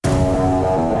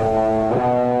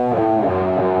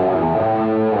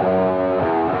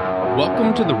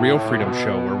Welcome to the Real Freedom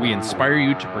Show, where we inspire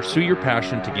you to pursue your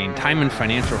passion to gain time and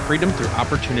financial freedom through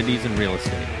opportunities in real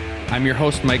estate. I'm your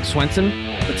host, Mike Swenson.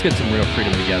 Let's get some real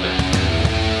freedom together.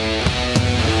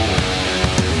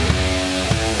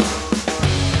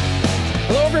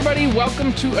 Hello, everybody.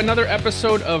 Welcome to another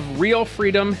episode of Real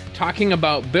Freedom, talking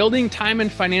about building time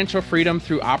and financial freedom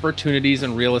through opportunities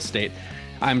in real estate.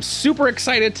 I'm super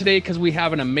excited today because we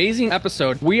have an amazing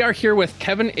episode. We are here with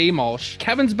Kevin Amolsch.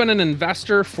 Kevin's been an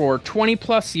investor for 20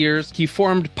 plus years. He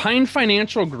formed Pine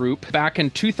Financial Group back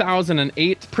in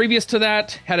 2008. Previous to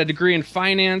that, had a degree in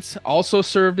finance, also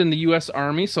served in the U.S.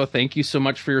 Army. So thank you so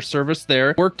much for your service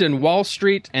there. Worked in Wall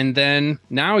Street, and then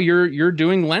now you're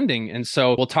doing lending. And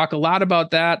so we'll talk a lot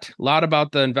about that, a lot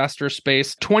about the investor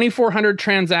space. 2,400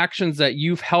 transactions that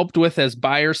you've helped with as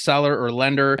buyer, seller, or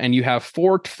lender, and you have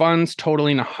 4 funds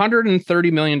totaling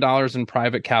 $130 million in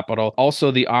private capital.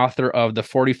 Also the author of The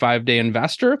 45-Day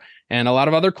Investor and a lot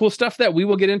of other cool stuff that we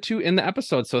will get into in the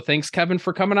episode. So thanks, Kevin,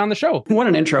 for coming on the show. What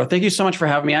an intro. Thank you so much for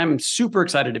having me. I'm super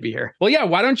excited to be here. Well, yeah,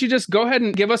 why don't you just go ahead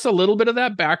and give us a little bit of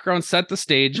that background, set the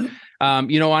stage.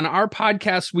 On our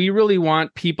podcast, we really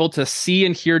want people to see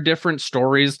and hear different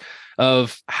stories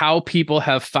of how people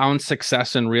have found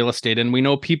success in real estate. And we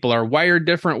know people are wired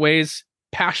different ways,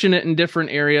 passionate in different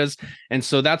areas. And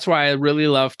so that's why I really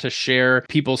love to share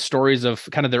people's stories of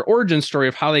kind of their origin story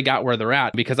of how they got where they're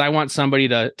at, because I want somebody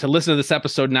to listen to this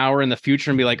episode now or in the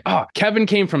future and be like, oh, Kevin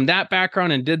came from that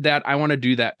background and did that. I want to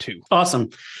do that too. Awesome.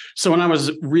 So when I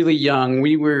was really young,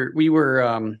 we were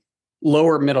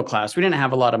lower middle class. We didn't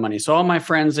have a lot of money. So all my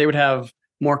friends, they would have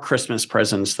more Christmas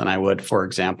presents than I would, for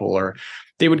example, or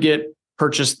they would get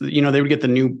purchased, they would get the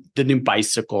new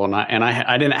bicycle. And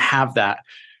I didn't have that.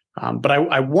 But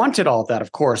I wanted all of that,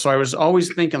 of course. So I was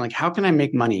always thinking, like, how can I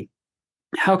make money?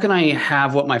 How can I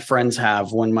have what my friends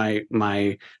have when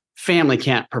my family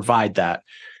can't provide that?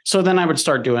 So then I would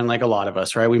start doing like a lot of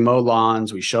us, right? We mow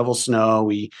lawns, we shovel snow,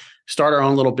 we start our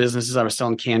own little businesses. I was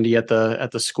selling candy at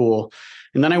the school.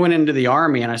 And then I went into the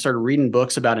Army and I started reading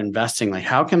books about investing. Like,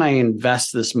 how can I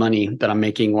invest this money that I'm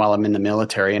making while I'm in the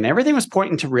military? And everything was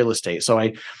pointing to real estate. So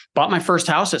I bought my first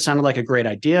house. It sounded like a great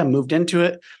idea. Moved into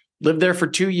it. Lived there for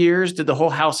 2 years, did the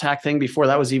whole house hack thing before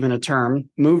that was even a term,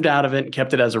 moved out of it and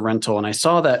kept it as a rental. And I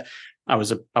saw that I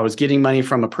was getting money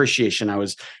from appreciation. I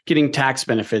was getting tax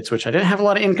benefits, which I didn't have a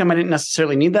lot of income. I didn't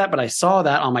necessarily need that, but I saw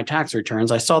that on my tax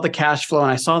returns. I saw the cash flow and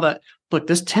I saw that, look,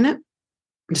 this tenant's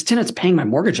paying my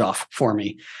mortgage off for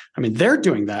me. I mean, they're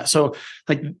doing that. So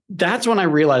like, that's when I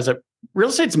realized that real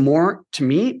estate's more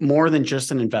than just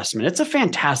an investment. It's a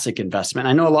fantastic investment.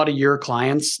 I know a lot of your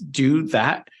clients do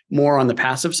that more on the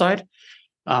passive side.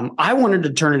 I wanted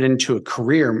to turn it into a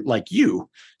career like you.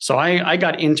 So I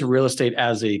got into real estate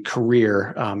as a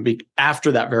career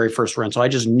after that very first rental. I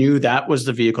just knew that was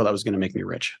the vehicle that was going to make me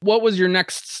rich. What was your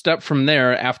next step from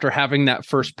there after having that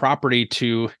first property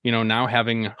to, now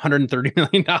having $130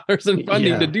 million in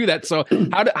funding to do that? So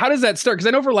how does that start? Because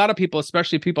I know for a lot of people,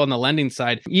 especially people on the lending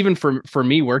side, even for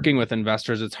me working with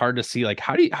investors, it's hard to see like,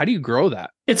 how do you grow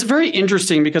that? It's very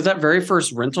interesting because that very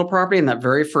first rental property and that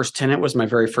very first tenant was my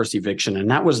very first eviction.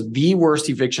 And that was the worst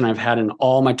eviction I've had in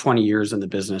all my 20 years in the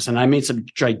business. And I made some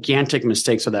gigantic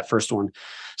mistakes with that first one.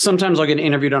 Sometimes I'll get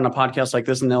interviewed on a podcast like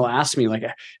this and they'll ask me like,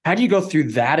 how do you go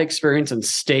through that experience and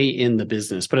stay in the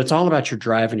business? But it's all about your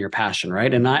drive and your passion,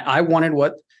 right? And I wanted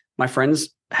what my friends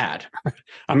had.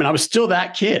 I mean, I was still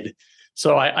that kid.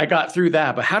 So I got through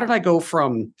that. But how did I go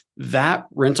from that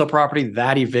rental property,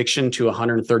 that eviction to a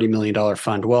 $130 million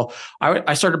fund? Well,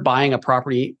 I started buying a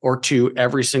property or two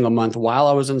every single month while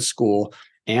I was in school.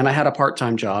 And I had a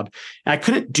part-time job. And I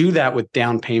couldn't do that with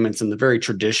down payments in the very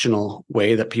traditional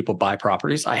way that people buy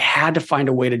properties. I had to find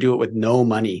a way to do it with no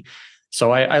money.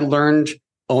 So I learned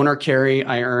owner carry.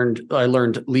 I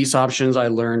learned lease options. I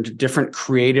learned different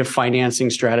creative financing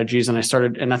strategies. And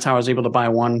that's how I was able to buy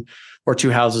 1 or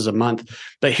 2 houses a month.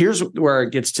 But here's where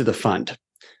it gets to the fund.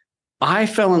 I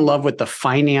fell in love with the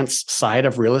finance side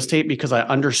of real estate because I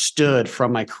understood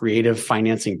from my creative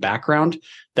financing background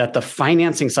that the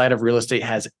financing side of real estate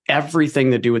has everything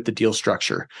to do with the deal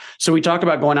structure. So we talk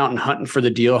about going out and hunting for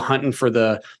the deal, hunting for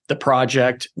the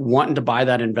project, wanting to buy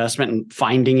that investment and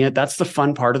finding it. That's the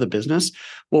fun part of the business.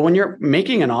 Well, when you're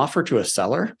making an offer to a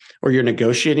seller or you're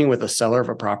negotiating with a seller of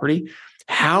a property,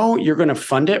 how you're going to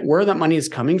fund it, where that money is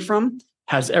coming from,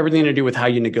 has everything to do with how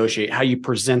you negotiate, how you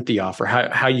present the offer,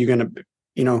 how you're going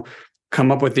to, come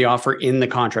up with the offer in the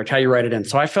contract, how you write it in.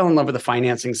 So I fell in love with the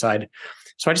financing side.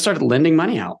 So I just started lending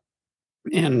money out.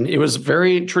 And it was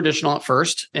very traditional at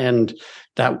first, and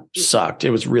that sucked. It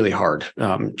was really hard.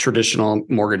 Traditional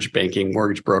mortgage banking,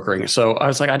 mortgage brokering. So I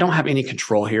was like, I don't have any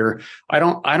control here. I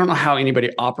don't know how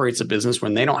anybody operates a business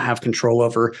when they don't have control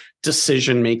over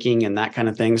decision making and that kind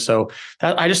of thing. So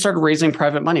I just started raising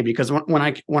private money, because when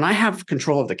I have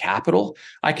control of the capital,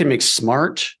 I can make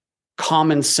smart,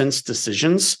 common sense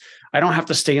decisions. I don't have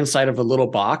to stay inside of a little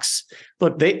box.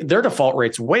 Look, their default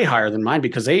rate's way higher than mine,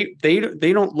 because they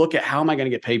don't look at how am I going to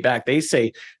get paid back. They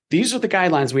say, these are the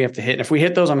guidelines we have to hit. And if we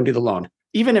hit those, I'm going to do the loan,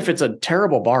 even if it's a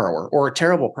terrible borrower or a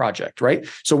terrible project, right?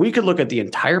 So we could look at the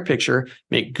entire picture,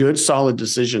 make good, solid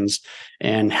decisions,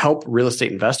 and help real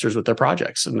estate investors with their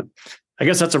projects. And I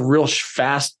guess that's a real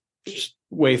fast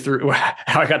way through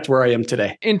how I got to where I am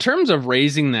today. In terms of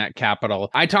raising that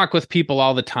capital, I talk with people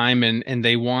all the time, and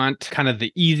they want kind of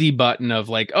the easy button of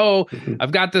like, oh,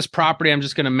 I've got this property. I'm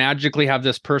just going to magically have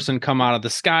this person come out of the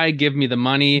sky, give me the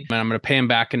money, and I'm going to pay him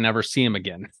back and never see him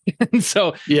again. And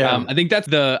so I think that's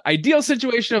the ideal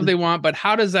situation of they want. But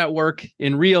how does that work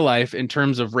in real life in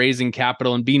terms of raising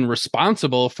capital and being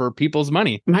responsible for people's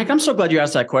money? Mike, I'm so glad you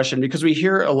asked that question, because we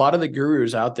hear a lot of the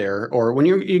gurus out there, or when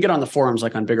you get on the forums,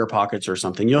 like on Bigger Pockets or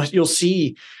something, you'll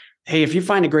see, hey, if you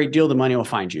find a great deal, the money will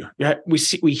find you. Yeah,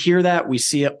 we hear that, we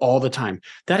see it all the time.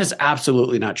 That is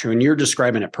absolutely not true, and you're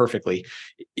describing it perfectly.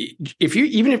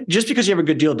 If just because you have a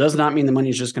good deal does not mean the money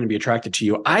is just going to be attracted to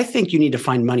you. I think you need to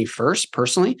find money first.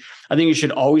 Personally, I think you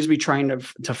should always be trying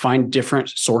to find different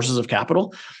sources of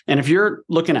capital. And if you're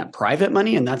looking at private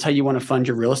money and that's how you want to fund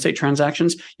your real estate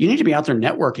transactions, you need to be out there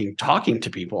networking, talking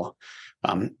to people.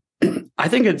 I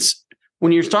think it's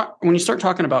when you start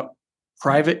talking about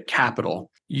private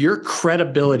capital, your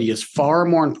credibility is far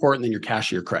more important than your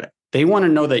cash or your credit. They want to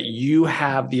know that you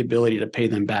have the ability to pay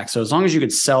them back. So as long as you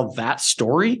could sell that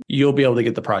story, you'll be able to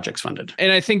get the projects funded.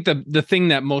 And I think the thing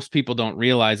that most people don't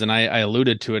realize, and I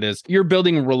alluded to it, is you're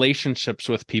building relationships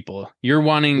with people. You're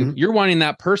wanting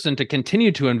that person to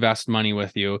continue to invest money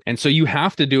with you. And so you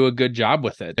have to do a good job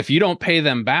with it. If you don't pay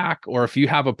them back, or if you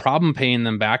have a problem paying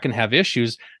them back and have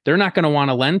issues, they're not going to want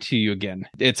to lend to you again.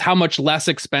 It's how much less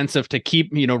expensive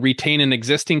to retain an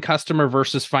existing customer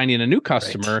versus finding a new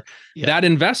customer. Right. Yeah. That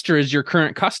investor is your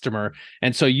current customer.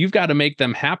 And so you've got to make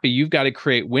them happy. You've got to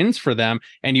create wins for them.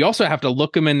 And you also have to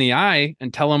look them in the eye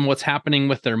and tell them what's happening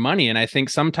with their money. And I think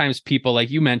sometimes people, like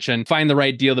you mentioned, find the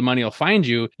right deal, the money will find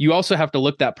you. You also have to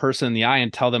look that person in the eye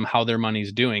and tell them how their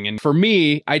money's doing. And for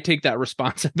me, I take that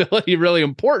responsibility really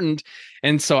important.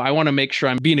 And so I want to make sure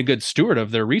I'm being a good steward of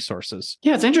their resources.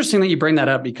 Yeah, it's interesting that you bring that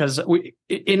up, because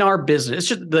in our business, it's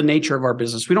just the nature of our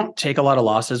business. We don't take a lot of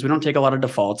losses. We don't take a lot of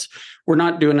defaults. We're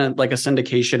not doing a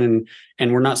syndication,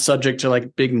 and we're not subject to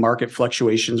like big market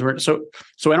fluctuations. So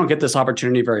I don't get this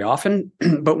opportunity very often.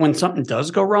 But when something does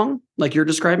go wrong, like you're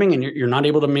describing, and you're not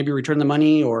able to maybe return the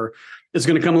money, or it's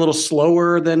going to come a little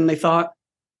slower than they thought,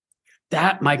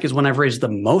 that, Mike, is when I've raised the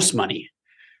most money.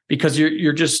 Because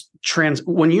you're just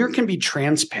when you can be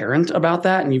transparent about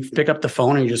that, and you pick up the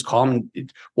phone and you just call them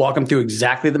and walk them through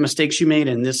exactly the mistakes you made,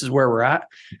 and this is where we're at.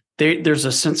 There's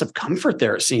a sense of comfort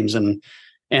there, it seems. And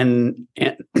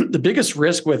the biggest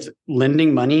risk with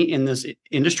lending money in this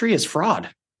industry is fraud.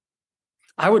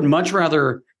 I would much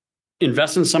rather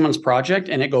invest in someone's project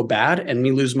and it go bad and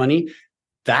me lose money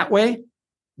that way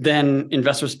than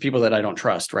invest with people that I don't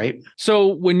trust, right? So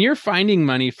when you're finding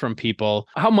money from people,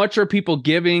 how much are people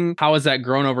giving? How has that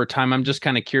grown over time? I'm just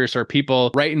kind of curious. Are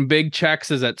people writing big checks?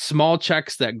 Is that small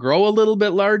checks that grow a little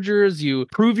bit larger as you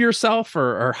prove yourself,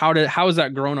 or how has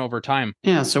that grown over time?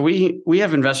 Yeah, so we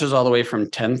have investors all the way from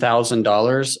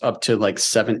 $10,000 up to like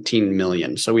 17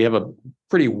 million. So we have a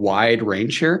pretty wide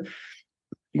range here.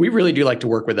 We really do like to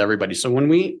work with everybody. So when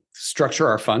we structure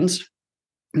our funds,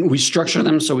 we structure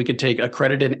them so we could take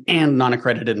accredited and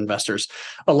non-accredited investors.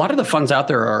 A lot of the funds out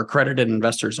there are accredited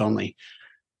investors only,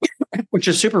 which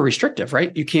is super restrictive,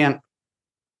 right? You can't,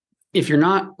 if you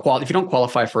don't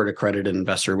qualify for an accredited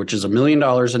investor, which is $1 million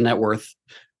in net worth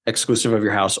exclusive of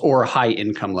your house, or a high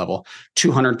income level,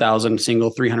 200,000 single,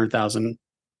 300,000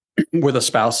 with a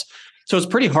spouse. So it's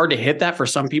pretty hard to hit that for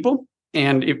some people.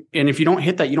 And if you don't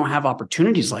hit that, you don't have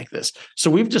opportunities like this.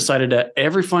 So we've decided that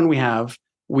every fund we have,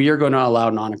 we are going to allow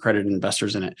non-accredited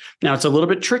investors in it. Now, it's a little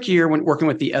bit trickier when working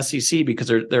with the SEC, because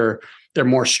they're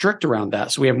more strict around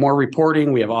that. So we have more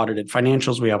reporting, we have audited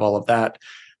financials, we have all of that.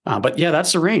 But yeah,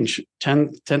 that's the range,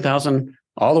 10,000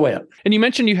 all the way up. And you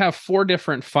mentioned you have 4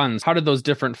 different funds. How did those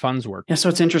different funds work? Yeah, so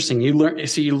it's interesting. You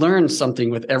learn something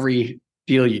with every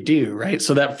deal you do, right?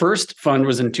 So that first fund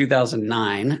was in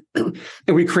 2009. And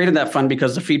we created that fund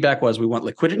because the feedback was we want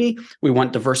liquidity, we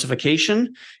want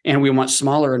diversification, and we want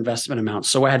smaller investment amounts.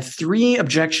 So I had 3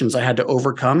 objections I had to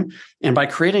overcome. And by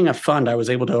creating a fund, I was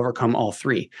able to overcome all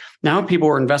 3. Now people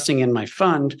were investing in my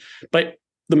fund, but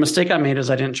the mistake I made is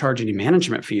I didn't charge any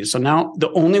management fees. So now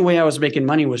the only way I was making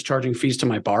money was charging fees to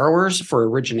my borrowers for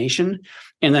origination.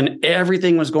 And then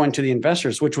everything was going to the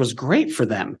investors, which was great for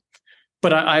them.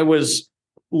 But I was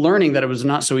learning that it was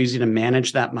not so easy to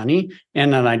manage that money,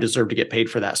 and that I deserved to get paid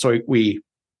for that. So we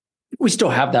still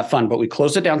have that fund, but we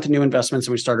closed it down to new investments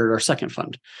and we started our second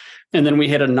fund. And then we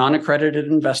hit a non-accredited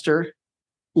investor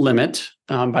limit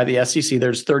by the SEC.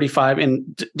 There's 35,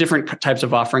 and different types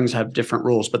of offerings have different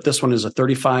rules, but this one is a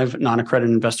 35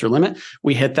 non-accredited investor limit.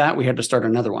 We hit that. We had to start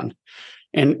another one.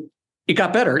 And it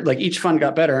got better. Like each fund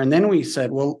got better. And then we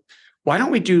said, well, why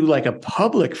don't we do like a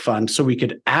public fund so we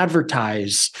could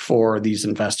advertise for these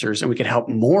investors and we could help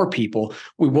more people?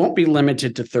 We won't be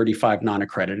limited to 35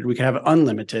 non-accredited. We could have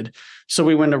unlimited. So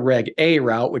we went a Reg A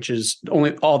route, which is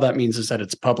only all that means is that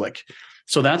it's public.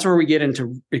 So that's where we get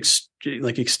into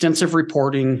extensive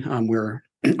reporting.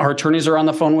 Our attorneys are on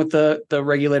the phone with the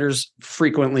regulators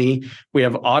frequently. We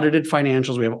have audited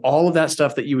financials. We have all of that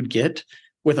stuff that you would get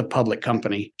with a public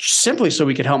company, simply so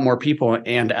we could help more people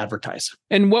and advertise.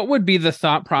 And what would be the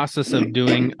thought process of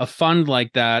doing a fund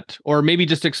like that? Or maybe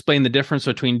just explain the difference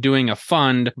between doing a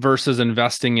fund versus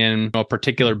investing in a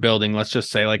particular building, let's just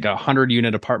say like a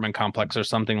 100-unit apartment complex or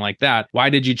something like that.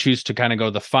 Why did you choose to kind of go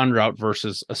the fund route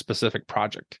versus a specific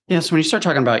project? Yeah, so when you start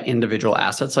talking about individual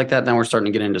assets like that, then we're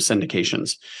starting to get into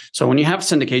syndications. So when you have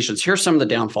syndications, here's some of the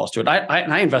downfalls to it.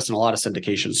 I invest in a lot of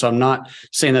syndications, so I'm not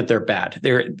saying that they're bad.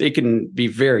 They can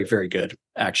be very, very good,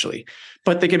 actually.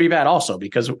 But they can be bad also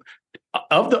because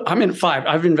I'm in 5.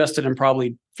 I've invested in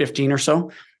probably 15 or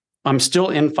so. I'm still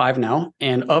in 5 now.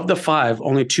 And of the 5,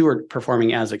 only 2 are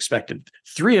performing as expected.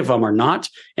 3 of them are not.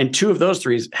 And 2 of those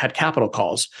 3 had capital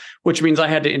calls, which means I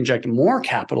had to inject more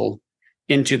capital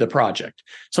into the project.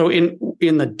 So in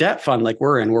the debt fund like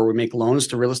we're in, where we make loans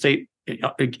to real estate,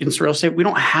 against real estate, we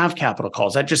don't have capital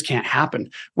calls. That just can't happen.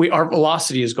 Our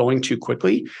velocity is going too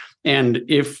quickly. And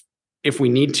if we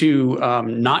need to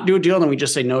not do a deal, then we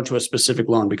just say no to a specific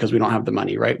loan because we don't have the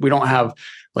money, right? We don't have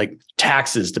like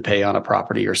taxes to pay on a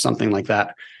property or something like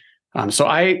that. So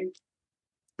I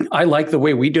like the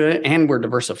way we do it, and we're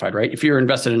diversified, right? If you're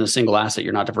invested in a single asset,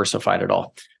 you're not diversified at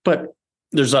all. But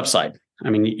there's upside. I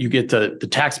mean, you get the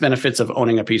tax benefits of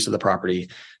owning a piece of the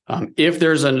property. If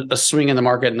there's a swing in the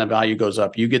market and the value goes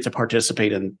up, you get to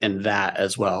participate in that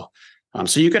as well.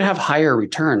 So you could have higher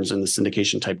returns in the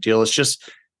syndication type deal. It's just,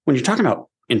 when you're talking about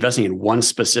investing in one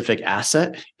specific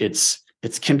asset, it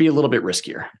can be a little bit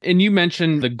riskier. And you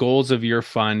mentioned the goals of your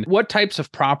fund. What types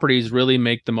of properties really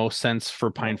make the most sense for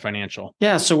Pine Financial?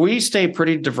 Yeah, so we stay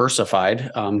pretty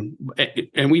diversified,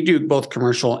 and we do both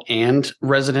commercial and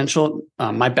residential.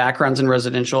 My background's in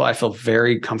residential. I feel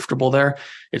very comfortable there.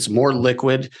 It's more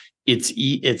liquid. It's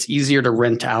easier to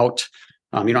rent out.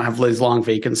 You don't have these long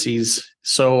vacancies.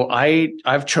 So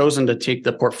I've chosen to take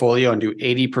the portfolio and do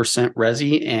 80%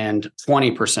 resi and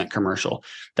 20% commercial.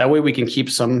 That way we can keep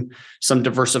some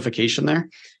diversification there.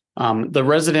 The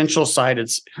residential side,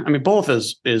 both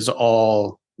is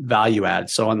all value add.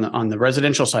 So on the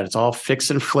residential side, it's all fix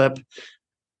and flip,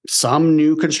 some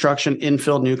new construction,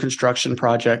 infill new construction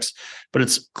projects, but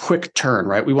it's quick turn,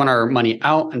 right? We want our money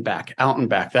out and back, out and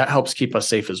back. That helps keep us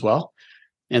safe as well.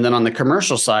 And then on the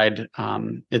commercial side,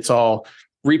 it's all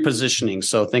repositioning.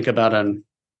 So think about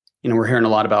we're hearing a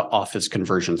lot about office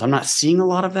conversions. I'm not seeing a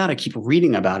lot of that. I keep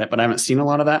reading about it, but I haven't seen a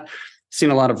lot of that.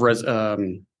 Seen a lot of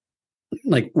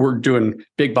like we're doing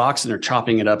big box and they're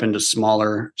chopping it up into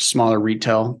smaller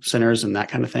retail centers and that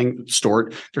kind of thing.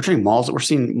 They're turning malls. We're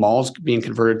seeing malls being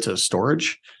converted to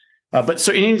storage. But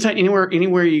so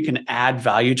anywhere you can add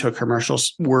value to a commercial,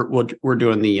 we're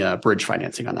doing the bridge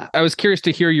financing on that. I was curious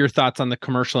to hear your thoughts on the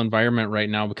commercial environment right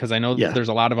now, because I know there's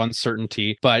a lot of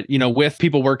uncertainty, but with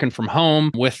people working from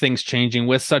home, with things changing,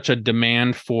 with such a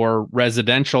demand for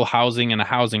residential housing and a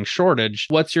housing shortage,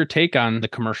 what's your take on the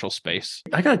commercial space?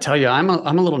 I got to tell you, I'm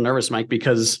a little nervous, Mike,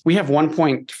 because we have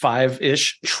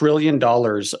 $1.5-ish trillion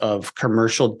of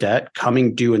commercial debt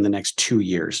coming due in the next 2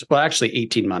 years. Well, actually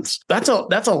 18 months. That's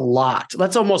a lot.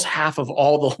 That's almost half of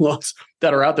all the loans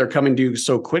that are out there coming due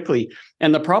so quickly.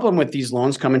 And the problem with these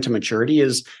loans coming to maturity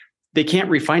is they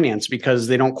can't refinance because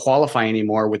they don't qualify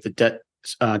anymore with the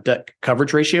debt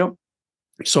coverage ratio.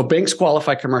 So banks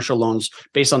qualify commercial loans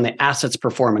based on the asset's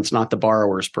performance, not the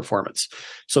borrower's performance.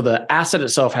 So the asset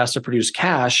itself has to produce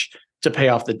cash to pay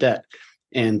off the debt.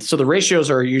 And so the ratios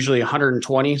are usually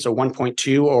 120, so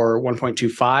 1.2 or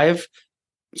 1.25,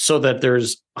 so that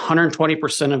there's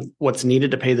 120% of what's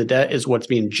needed to pay the debt is what's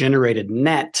being generated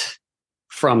net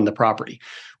from the property.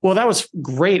 Well, that was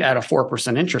great at a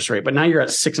 4% interest rate, but now you're at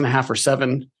 6.5 or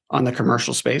 7 on the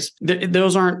commercial space.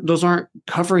 Those aren't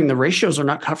covering, the ratios are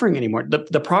not covering anymore.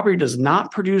 The property does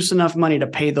not produce enough money to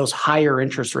pay those higher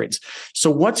interest rates.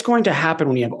 So what's going to happen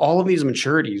when you have all of these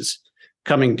maturities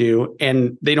coming due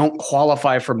and they don't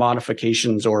qualify for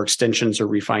modifications or extensions or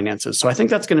refinances? So I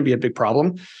think that's going to be a big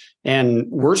problem. And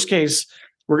worst case,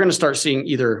 we're going to start seeing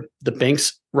either the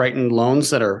banks writing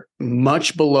loans that are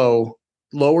much below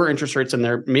lower interest rates than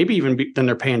they're maybe even than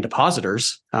they're paying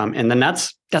depositors. And then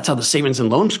that's how the savings and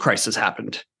loans crisis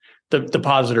happened. The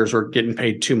depositors were getting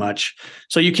paid too much.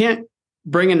 So you can't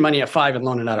bring in money at 5 and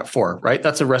loan it out at 4, right?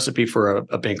 That's a recipe for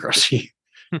a bankruptcy.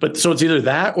 But so it's either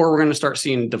that or we're going to start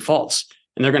seeing defaults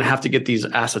and they're going to have to get these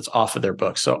assets off of their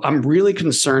books. So I'm really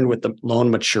concerned with the loan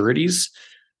maturities.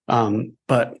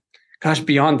 But gosh,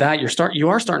 beyond that, you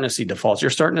are starting to see defaults.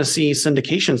 You're starting to see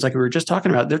syndications like we were just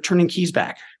talking about. They're turning keys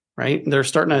back. Right? They're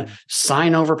starting to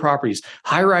sign over properties,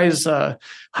 high-rise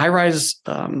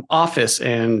office,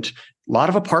 and a lot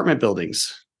of apartment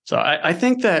buildings. So I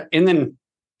think that, and then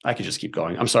I could just keep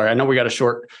going. I'm sorry. I know we got a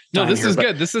short time. No, this is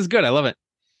good. This is good. I love it.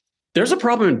 There's a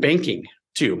problem in banking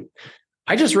too.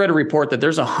 I just read a report that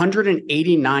there's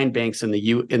 189 banks in the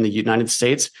United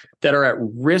States that are at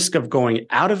risk of going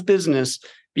out of business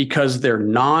because their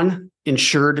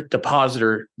non-insured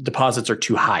deposits are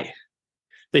too high.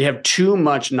 They have too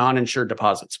much non-insured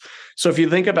deposits. So if you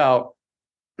think about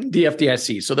the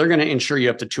FDIC, so they're going to insure you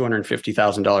up to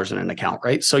 $250,000 in an account,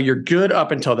 right? So you're good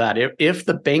up until that. If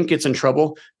the bank gets in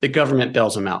trouble, the government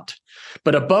bails them out.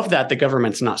 But above that, the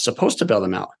government's not supposed to bail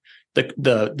them out.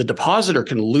 The depositor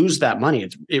can lose that money.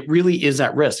 It really is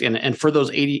at risk. And for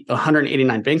those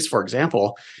 189 banks, for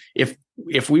example,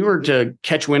 if we were to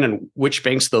catch wind on which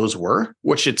banks those were,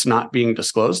 which it's not being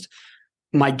disclosed,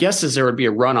 my guess is there would be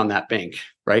a run on that bank,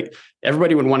 right?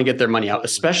 Everybody would want to get their money out,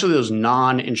 especially those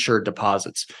non-insured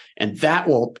deposits. And that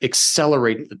will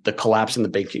accelerate the collapse in the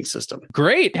banking system.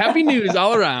 Great. Happy news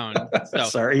all around. So.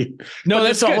 Sorry. No, but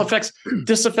this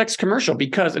this affects commercial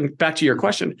because, and back to your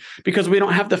question, because we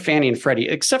don't have the Fannie and Freddie,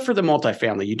 except for the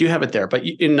multifamily. You do have it there, but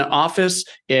in the office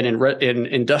and in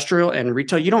industrial and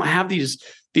retail, you don't have these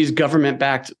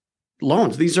government-backed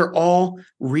loans. These are all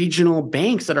regional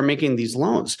banks that are making these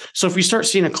loans. So if we start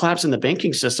seeing a collapse in the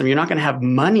banking system, you're not going to have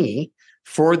money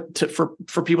for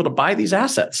people to buy these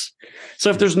assets.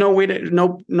 So if there's no way to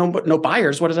no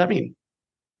buyers, what does that mean?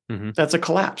 Mm-hmm. That's a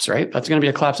collapse, right? That's going to be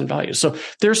a collapse in value. So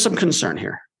there's some concern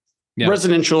here. Yeah.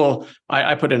 Residential,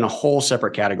 I put in a whole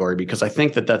separate category because I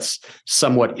think that that's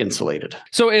somewhat insulated.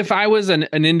 So if I was an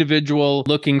individual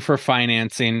looking for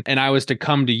financing and I was to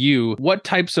come to you, what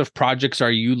types of projects are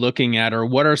you looking at, or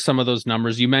what are some of those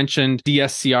numbers? You mentioned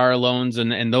DSCR loans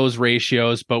and those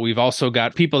ratios, but we've also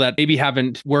got people that maybe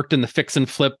haven't worked in the fix and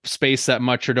flip space that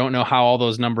much or don't know how all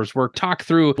those numbers work. Talk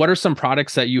through what are some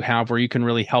products that you have where you can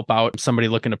really help out somebody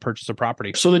looking to purchase a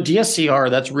property. So the DSCR,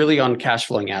 that's really on cash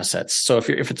flowing assets. So if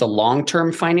it's a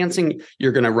long-term financing,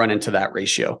 you're going to run into that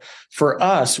ratio. For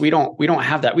us, we don't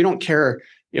have that. We don't care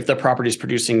if the property is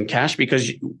producing cash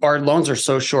because our loans are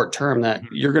so short-term that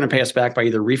you're going to pay us back by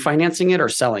either refinancing it or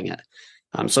selling it.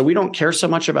 So we don't care so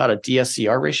much about a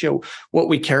DSCR ratio. What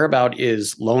we care about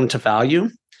is loan to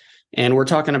value. And we're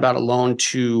talking about a loan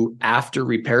to after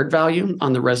repaired value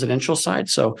on the residential side.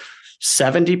 So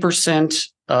 70%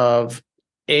 of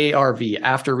ARV,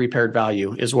 after repaired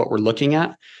value, is what we're looking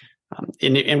at.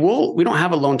 And we don't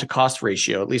have a loan to cost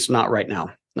ratio, at least not right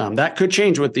now. That could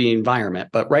change with the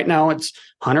environment, but right now it's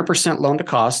 100% loan to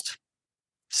cost,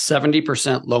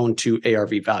 70% loan to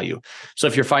ARV value. So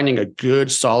if you're finding a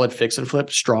good, solid fix and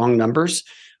flip, strong numbers,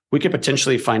 we could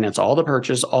potentially finance all the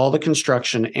purchase, all the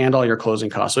construction, and all your closing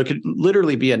costs. So it could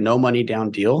literally be a no money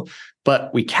down deal,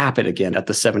 but we cap it again at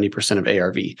the 70% of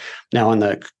ARV. Now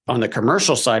on the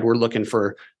commercial side, we're looking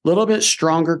for a little bit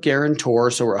stronger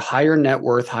guarantor. So we're higher net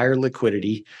worth, higher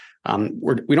liquidity.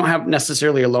 We don't have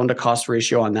necessarily a loan to cost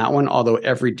ratio on that one, although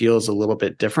every deal is a little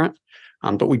bit different.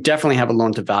 But we definitely have a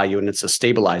loan to value, and it's a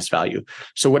stabilized value.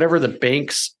 So whatever the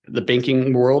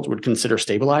banking world would consider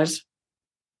stabilized,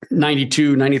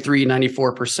 92, 93,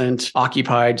 94%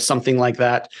 occupied, something like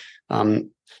that.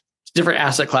 Different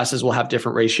asset classes will have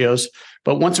different ratios.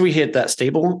 But once we hit that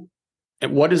stable,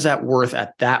 what is that worth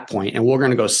at that point? And we're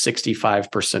going to go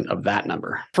 65% of that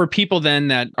number. For people then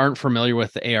that aren't familiar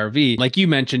with the ARV, like you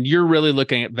mentioned, you're really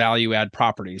looking at value add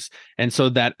properties. And so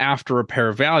that after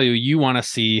repair value, you want to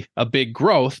see a big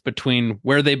growth between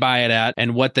where they buy it at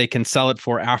and what they can sell it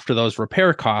for after those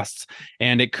repair costs.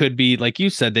 And it could be, like you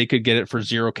said, they could get it for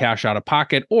zero cash out of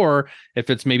pocket, or if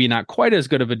it's maybe not quite as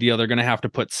good of a deal, they're going to have to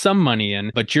put some money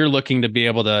in, but you're looking to be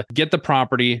able to get the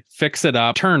property, fix it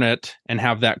up, turn it, and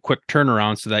have that quick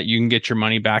turnaround so that you can get your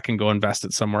money back and go invest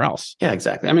it somewhere else. Yeah,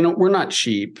 exactly. I mean, we're not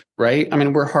cheap, right? I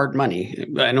mean, we're hard money.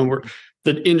 I know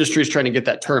the industry is trying to get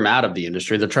that term out of the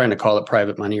industry. They're trying to call it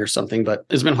private money or something, but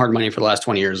it's been hard money for the last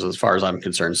 20 years as far as I'm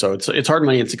concerned. So it's hard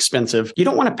money. It's expensive. You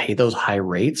don't want to pay those high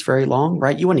rates very long,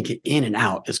 right? You want to get in and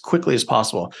out as quickly as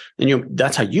possible. And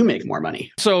that's how you make more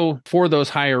money. So for those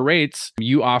higher rates,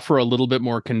 you offer a little bit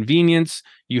more convenience.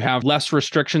 You have less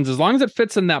restrictions. As long as it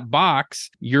fits in that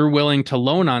box, you're willing to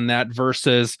loan on that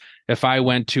versus if I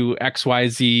went to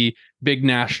XYZ big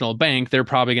national bank, they're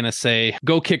probably going to say,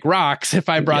 go kick rocks. If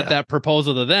I brought that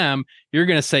proposal to them, you're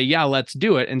going to say, yeah, let's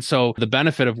do it. And so the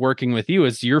benefit of working with you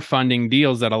is you're funding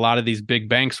deals that a lot of these big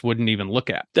banks wouldn't even look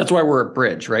at. That's why we're a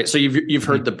bridge, right? So you've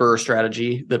heard the BRRRR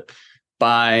strategy, the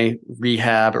buy,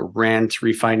 rehab, rent,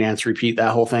 refinance, repeat,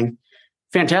 that whole thing.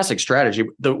 Fantastic strategy.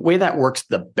 The way that works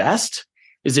the best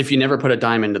is if you never put a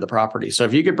dime into the property. So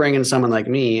if you could bring in someone like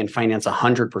me and finance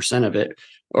 100% of it,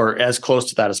 or as close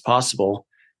to that as possible,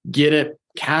 get it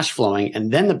cash flowing,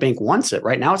 and then the bank wants it.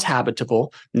 Right now it's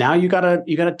habitable. Now you got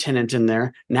a tenant in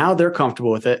there. Now they're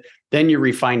comfortable with it. Then you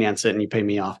refinance it and you pay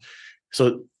me off.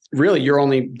 So really, your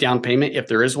only down payment, if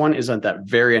there is one, is on that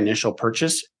very initial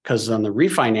purchase, because on the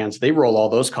refinance, they roll all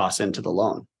those costs into the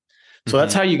loan. So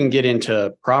that's how you can get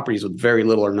into properties with very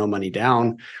little or no money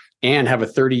down and have a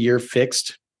 30-year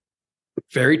fixed,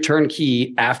 very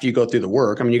turnkey after you go through the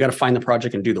work. I mean, you got to find the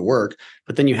project and do the work,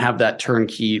 but then you have that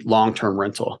turnkey long-term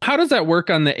rental. How does that work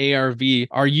on the ARV?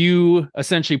 Are you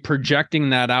essentially projecting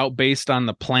that out based on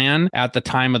the plan at the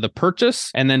time of the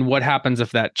purchase? And then what happens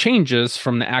if that changes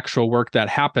from the actual work that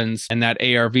happens and that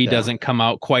ARV doesn't come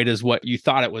out quite as what you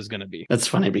thought it was going to be? That's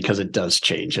funny because it does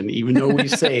change. And even though we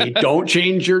say don't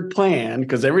change your plan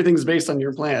because everything's based on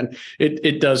your plan,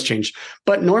 it does change,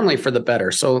 but normally for the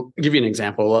better. So I'll give you an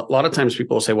example. A lot of times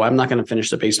people will say, well, I'm not going to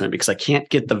finish the basement because I can't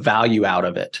get the value out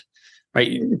of it.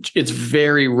 Right? It's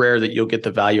very rare that you'll get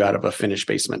the value out of a finished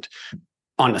basement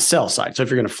on the sell side. So if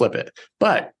you're going to flip it,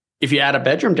 but if you add a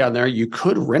bedroom down there, you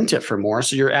could rent it for more.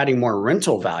 So you're adding more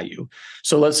rental value.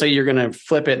 So let's say you're going to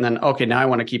flip it and then, okay, now I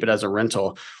want to keep it as a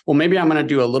rental. Well, maybe I'm going to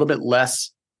do a little bit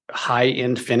less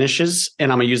high-end finishes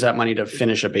and I'm going to use that money to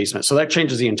finish a basement. So that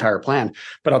changes the entire plan.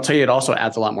 But I'll tell you, it also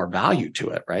adds a lot more value to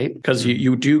it, right? Because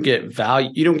you do get value.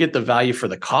 You don't get the value for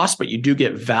the cost, but you do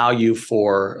get value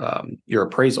for your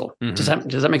appraisal. Does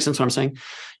that make sense what I'm saying?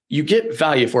 You get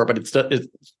value for it, but it's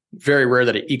very rare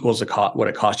that it equals what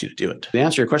it costs you to do it. The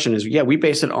answer to your question is, yeah, we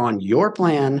base it on your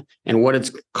plan and what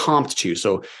it's comped to.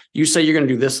 So you say you're going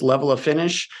to do this level of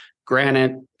finish,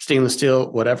 granite, stainless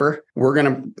steel, whatever. We're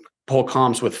going to pull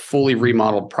comps with fully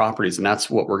remodeled properties, and that's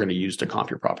what we're going to use to comp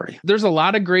your property. There's a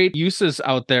lot of great uses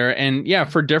out there. And yeah,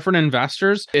 for different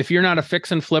investors, if you're not a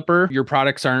fix and flipper, your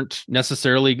products aren't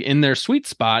necessarily in their sweet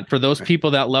spot. For those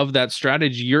people that love that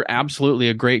strategy, you're absolutely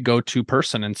a great go-to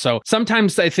person. And so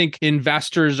sometimes I think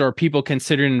investors or people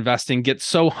considering investing get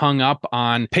so hung up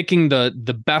on picking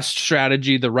the best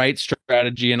strategy, the right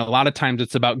strategy. And a lot of times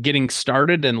it's about getting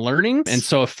started and learning. And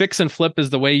so if fix and flip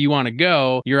is the way you want to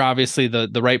go, you're obviously the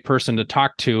right person to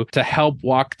talk to help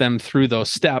walk them through those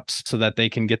steps so that they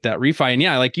can get that refi. And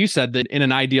yeah, like you said, that in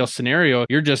an ideal scenario,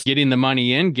 you're just getting the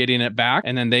money in, getting it back,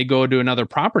 and then they go to another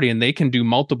property and they can do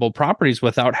multiple properties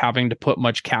without having to put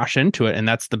much cash into it. And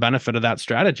that's the benefit of that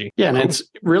strategy. Yeah. And it's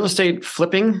real estate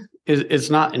flipping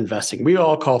is not investing. We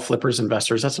all call flippers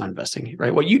investors. That's not investing,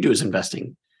 right? What you do is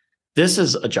investing. This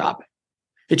is a job.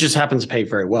 It just happens to pay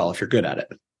very well if you're good at it.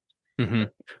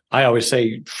 I always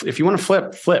say, if you want to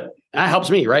flip. That helps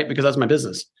me, right? Because that's my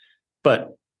business.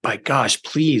 But by gosh,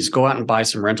 please go out and buy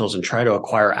some rentals and try to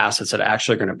acquire assets that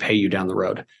actually are going to pay you down the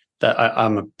road. That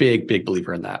I'm a big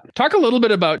believer in that. Talk a little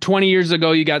bit about 20 years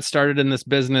ago, you got started in this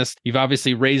business. You've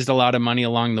obviously raised a lot of money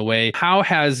along the way. How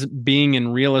has being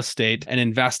in real estate and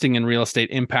investing in real estate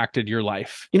impacted your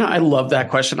life? You know, I love that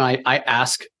question. I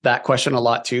ask that question a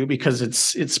lot too, because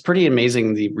it's pretty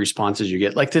amazing the responses you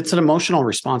get. Like, it's an emotional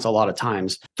response a lot of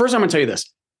times. First, I'm going to tell you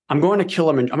this. I'm going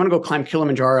to go climb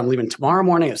Kilimanjaro. I'm leaving tomorrow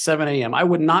morning at 7 a.m. I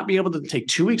would not be able to take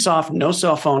 2 weeks off, no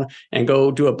cell phone, and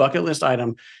go do a bucket list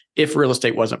item if real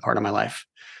estate wasn't part of my life.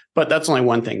 But that's only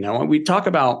one thing. Now, when we talk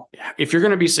about if you're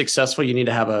going to be successful, you need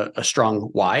to have a strong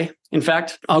why. In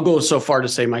fact, I'll go so far to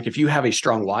say, Mike, if you have a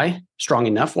strong why, strong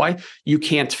enough why, you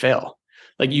can't fail.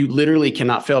 Like you literally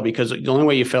cannot fail, because the only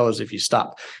way you fail is if you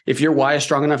stop. If your why is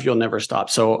strong enough, you'll never stop.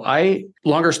 So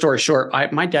longer story short,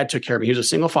 my dad took care of me. He was a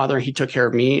single father. He took care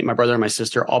of me, my brother, and my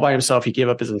sister all by himself. He gave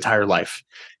up his entire life.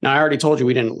 Now, I already told you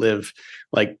we didn't live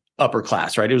like upper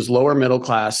class, right? It was lower middle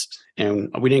class, and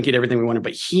we didn't get everything we wanted,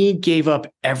 but he gave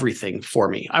up everything for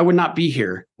me. I would not be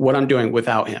here, what I'm doing,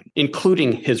 without him,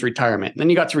 including his retirement. And then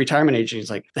he got to retirement age and he's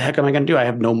like, the heck am I going to do? I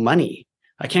have no money.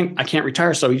 I can't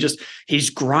retire. So he's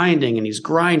grinding and he's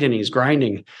grinding and he's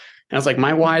grinding. And I was like,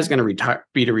 my why is going to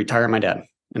retire my dad.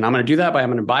 And I'm going to do that by, I'm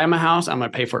going to buy him a house. I'm going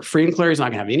to pay for it free and clear. He's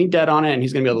not going to have any debt on it. And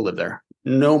he's going to be able to live there.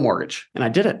 No mortgage. And I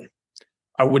did it.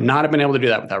 I would not have been able to do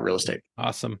that without real estate.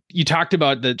 Awesome. You talked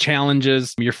about the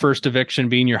challenges, your first eviction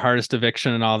being your hardest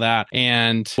eviction and all that.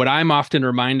 And what I'm often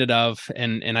reminded of,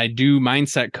 and I do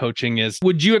mindset coaching, is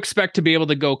would you expect to be able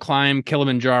to go climb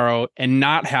Kilimanjaro and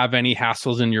not have any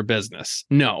hassles in your business?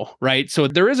 No, right? So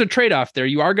there is a trade-off there.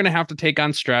 You are going to have to take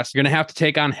on stress. You're going to have to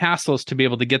take on hassles to be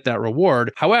able to get that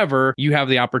reward. However, you have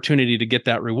the opportunity to get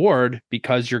that reward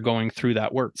because you're going through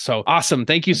that work. So awesome.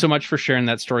 Thank you so much for sharing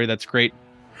that story. That's great.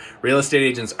 Real estate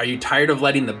agents, are you tired of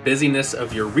letting the busyness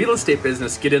of your real estate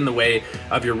business get in the way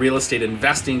of your real estate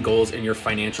investing goals and your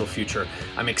financial future?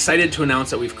 I'm excited to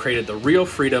announce that we've created the Real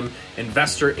Freedom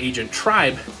Investor Agent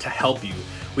Tribe to help you.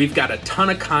 We've got a ton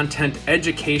of content,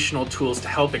 educational tools to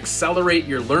help accelerate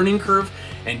your learning curve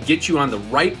and get you on the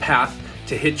right path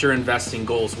to hit your investing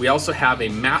goals. We also have a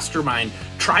mastermind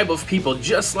tribe of people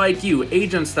just like you,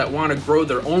 agents that want to grow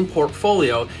their own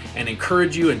portfolio and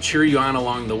encourage you and cheer you on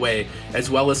along the way, as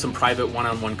well as some private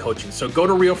one-on-one coaching. So go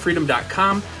to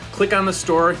realfreedom.com, click on the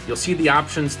store, you'll see the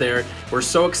options there. We're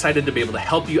so excited to be able to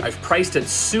help you. I've priced it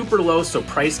super low so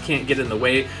price can't get in the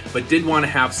way, but did want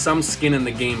to have some skin in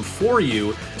the game for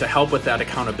you to help with that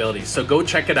accountability. So go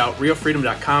check it out,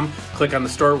 realfreedom.com, click on the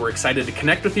store. We're excited to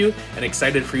connect with you and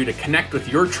excited for you to connect with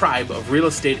your tribe of real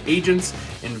estate agents,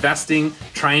 investing,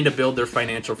 trying to build their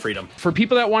financial freedom. For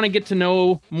people that want to get to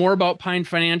know more about Pine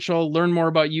Financial, learn more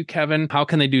about you, Kevin, how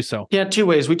can they do so? Yeah, two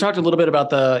ways. We talked a little bit about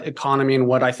the economy and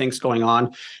what I think is going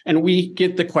on. And we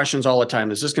get the questions all the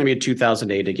time. Is this going to be a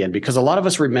 2008 again? Because a lot of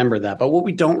us remember that. But what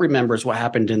we don't remember is what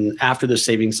happened after the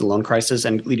savings and loan crisis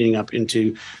and leading up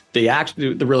into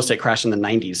the real estate crash in the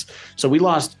 90s. So we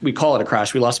call it a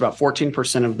crash. We lost about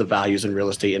 14% of the values in real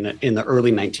estate in the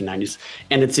early 1990s.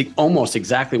 And it's almost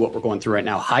exactly what we're going through right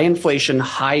now. High inflation,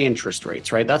 high interest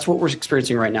rates, right? That's what we're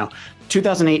experiencing right now.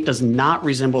 2008 does not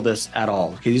resemble this at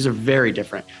all. Okay, these are very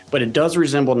different, but it does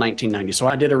resemble 1990. So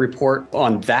I did a report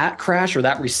on that crash or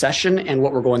that recession and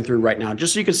what we're going through right now,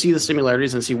 just so you can see the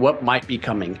similarities and see what might be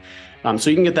coming. So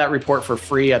you can get that report for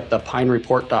free at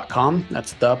thepinereport.com.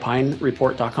 That's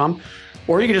thepinereport.com.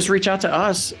 Or you can just reach out to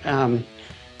us.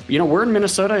 We're in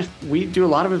Minnesota. We do a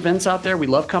lot of events out there. We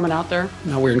love coming out there.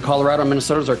 We're in Colorado and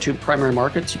Minnesota is our two primary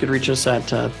markets. You could reach us at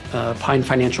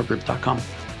pinefinancialgroup.com.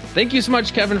 Thank you so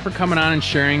much, Kevin, for coming on and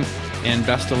sharing, and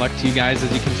best of luck to you guys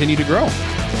as you continue to grow.